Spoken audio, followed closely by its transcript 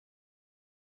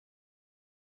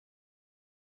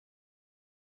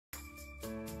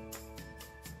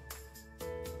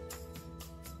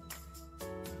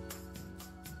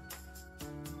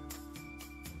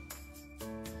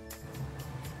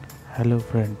Hello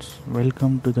friends,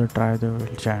 welcome to the Try the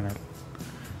Well channel.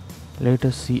 Let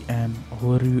us see an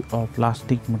overview of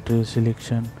plastic material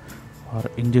selection for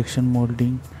injection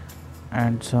molding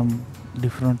and some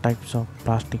different types of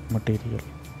plastic material.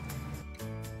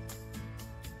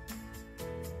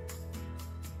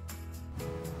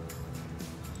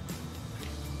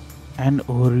 An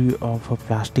overview of a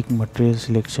plastic material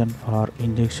selection for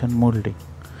injection molding.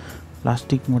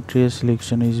 Plastic material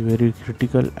selection is very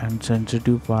critical and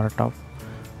sensitive part of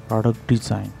product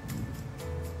design.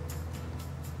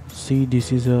 See,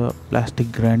 this is a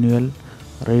plastic granule,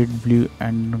 red, blue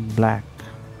and black.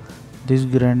 These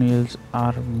granules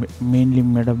are mainly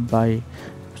made up by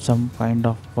some kind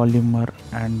of polymer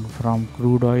and from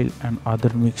crude oil and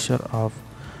other mixture of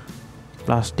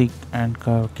plastic and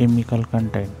chemical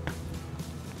content.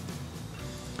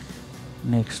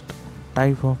 Next,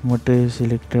 type of material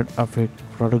selected affect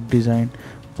product design,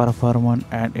 performance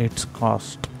and its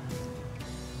cost.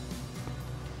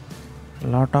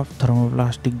 Lot of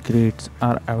thermoplastic grades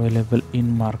are available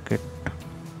in market.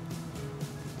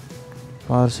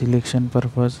 For selection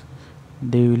purpose,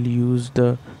 they will use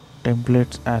the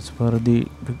templates as per the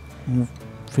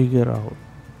figure out.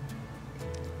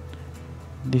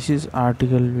 This is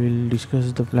article will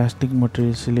discuss the plastic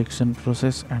material selection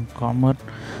process and common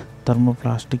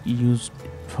thermoplastic used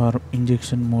for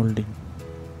injection molding.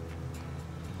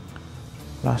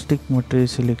 Plastic material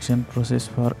selection process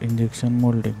for injection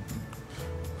molding.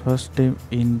 First step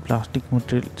in plastic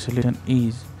material selection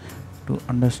is to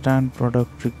understand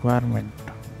product requirement.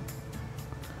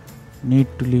 Need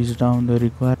to list down the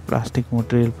required plastic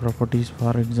material properties,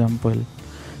 for example,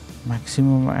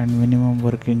 maximum and minimum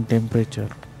working temperature,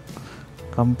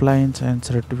 compliance and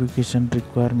certification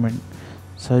requirement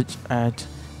such as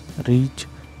REACH,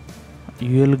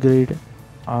 UL grade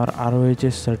or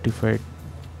ROHS certified.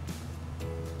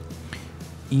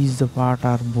 Is the part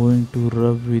are going to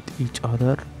rub with each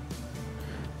other,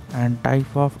 and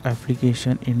type of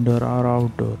application, indoor or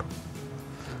outdoor.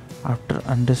 After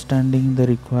understanding the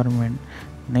requirement,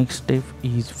 next step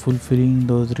is fulfilling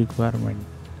those requirements.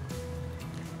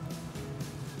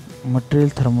 Material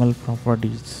thermal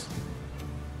properties.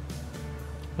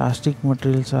 Plastic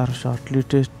materials are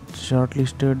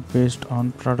shortlisted based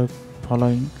on product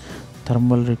following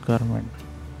thermal requirement.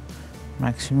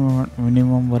 Maximum and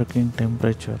minimum working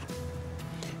temperature,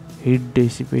 heat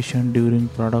dissipation during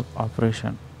product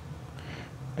operation,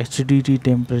 HDT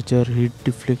temperature, heat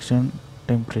deflection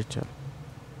temperature,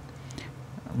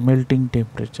 melting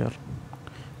temperature.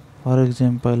 For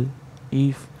example,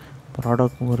 if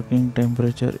product working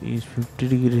temperature is 50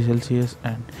 degrees Celsius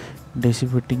and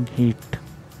dissipating heat,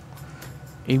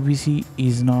 ABC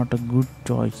is not a good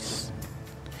choice.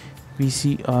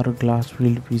 PC or glass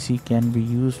filled PC can be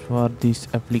used for this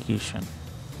application.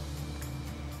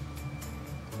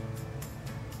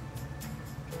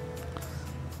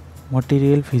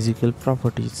 Material physical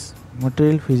properties.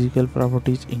 Material physical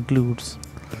properties includes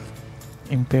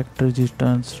impact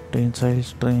resistance, tensile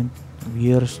strength,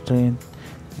 wear strength,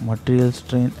 material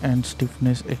strength and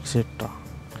stiffness, etc.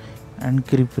 and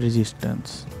creep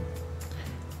resistance.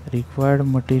 Required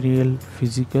material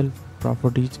physical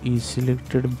properties is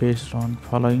selected based on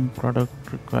following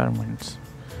product requirements.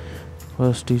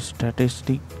 First is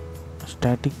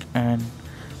static and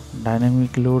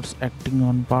dynamic loads acting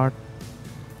on part.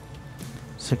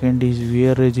 Second is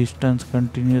wear resistance,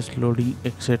 continuous loading,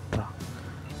 etc.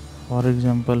 For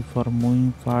example, for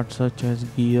moving parts such as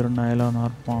gear, nylon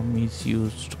or POM is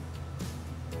used.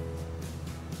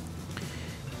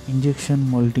 Injection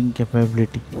molding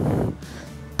capability.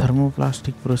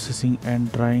 Thermoplastic processing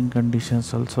and drying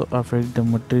conditions also affect the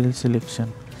material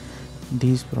selection.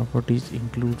 These properties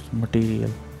include material,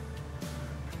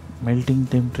 melting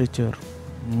temperature,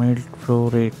 melt flow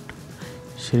rate,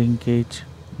 shrinkage,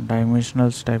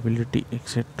 dimensional stability,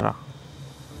 etc.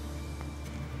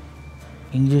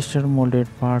 Injection molded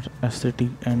parts aesthetic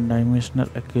and dimensional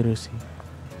accuracy.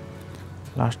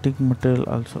 Plastic material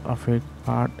also affect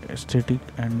part aesthetic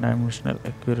and dimensional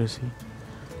accuracy.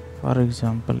 For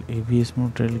example, ABS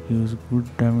material gives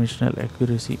good dimensional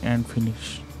accuracy and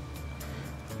finish.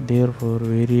 Therefore,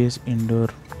 various indoor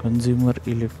consumer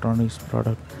electronics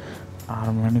products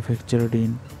are manufactured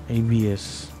in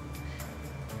ABS.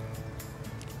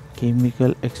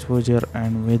 Chemical exposure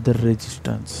and weather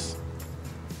resistance.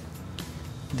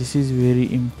 This is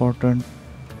very important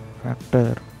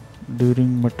factor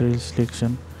during material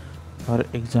selection. For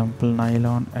example,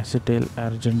 nylon, acetal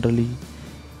are generally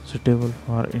suitable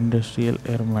for industrial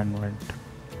environment.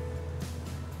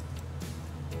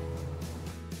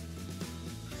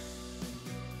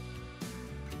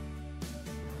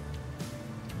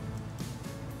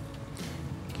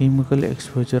 Chemical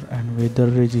exposure and weather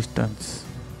resistance.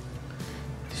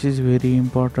 This is very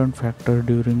important factor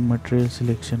during material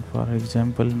selection. For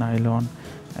example, nylon,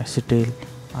 acetate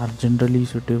are generally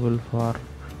suitable for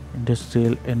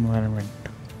industrial environment.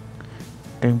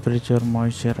 Temperature,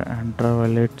 moisture, and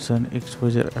ultraviolet sun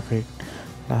exposure affect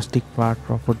plastic part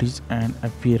properties and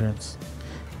appearance.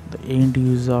 The end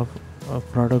use of a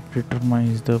product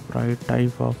determines the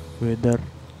type of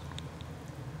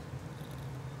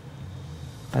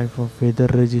weather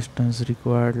resistance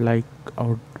required, like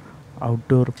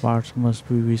outdoor parts must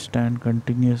be withstand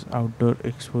continuous outdoor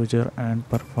exposure and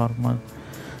perform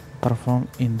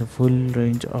in the full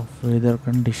range of weather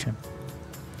conditions.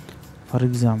 For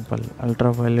example,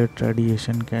 ultraviolet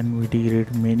radiation can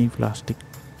degrade many plastic.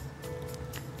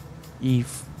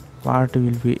 If part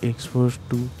will be exposed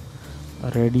to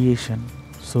a radiation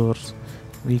source,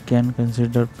 we can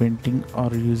consider painting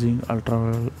or using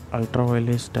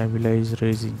ultraviolet stabilized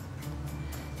resin.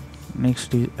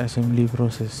 Next is assembly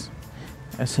process.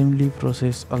 Assembly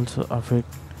process also affect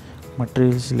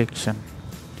material selection.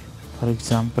 For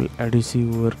example,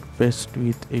 adhesive work best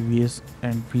with ABS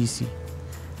and PC,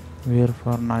 where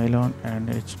for nylon and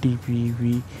HDPE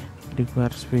we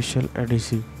require special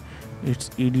adhesive.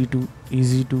 It's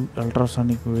easy to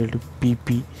ultrasonic weld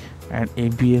PP and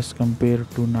ABS compared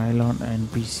to nylon and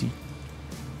PC.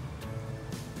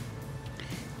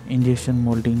 Injection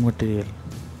molding material.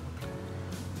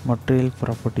 Material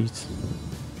properties.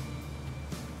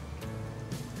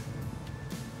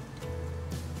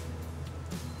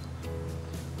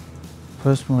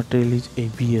 First material is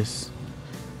ABS.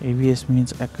 ABS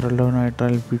means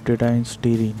acrylonitrile butadiene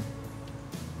styrene.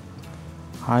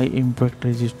 High impact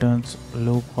resistance,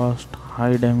 low cost,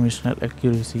 high dimensional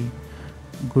accuracy,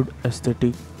 good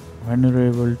aesthetic,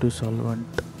 vulnerable to solvent.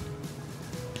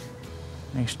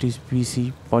 Next is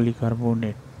PC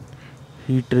polycarbonate.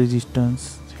 Heat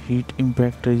resistance, heat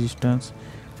impact resistance,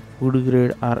 food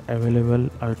grade are available,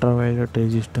 ultraviolet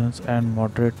resistance and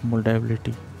moderate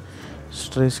moldability.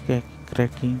 Stress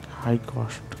cracking, high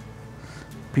cost.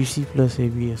 PC plus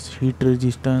ABS, heat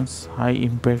resistance, high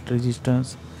impact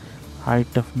resistance, high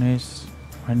toughness,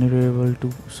 vulnerable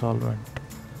to solvent.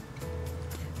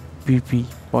 PP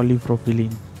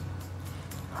polypropylene,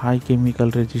 high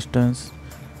chemical resistance,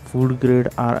 food grade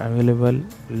are available,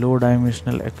 low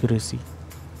dimensional accuracy.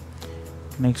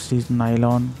 Next is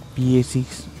nylon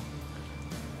PA6,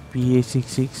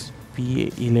 PA66,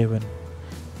 PA11,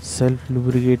 self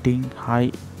lubricating,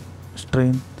 high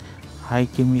strength, high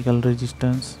chemical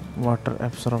resistance, water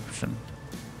absorption.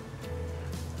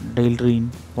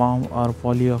 Delrine, palm or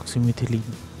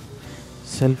polyoxymethylene,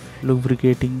 self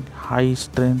lubricating, high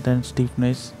strength and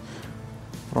stiffness,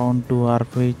 prone to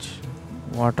warpage,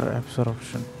 water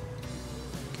absorption.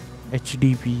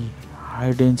 HDPE,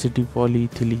 high density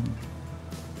polyethylene,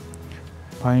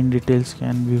 fine details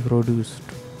can be produced,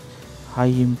 high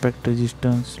impact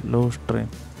resistance, low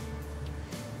strength.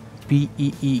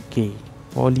 PEEK,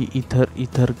 polyether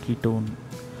ether ketone,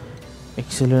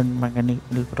 excellent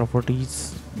mechanical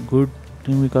properties, good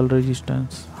chemical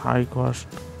resistance, high cost.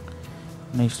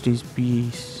 Next is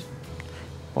PEs,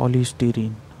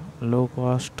 polystyrene, low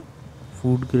cost,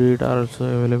 food grade are also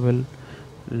available,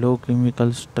 low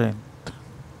chemical strength.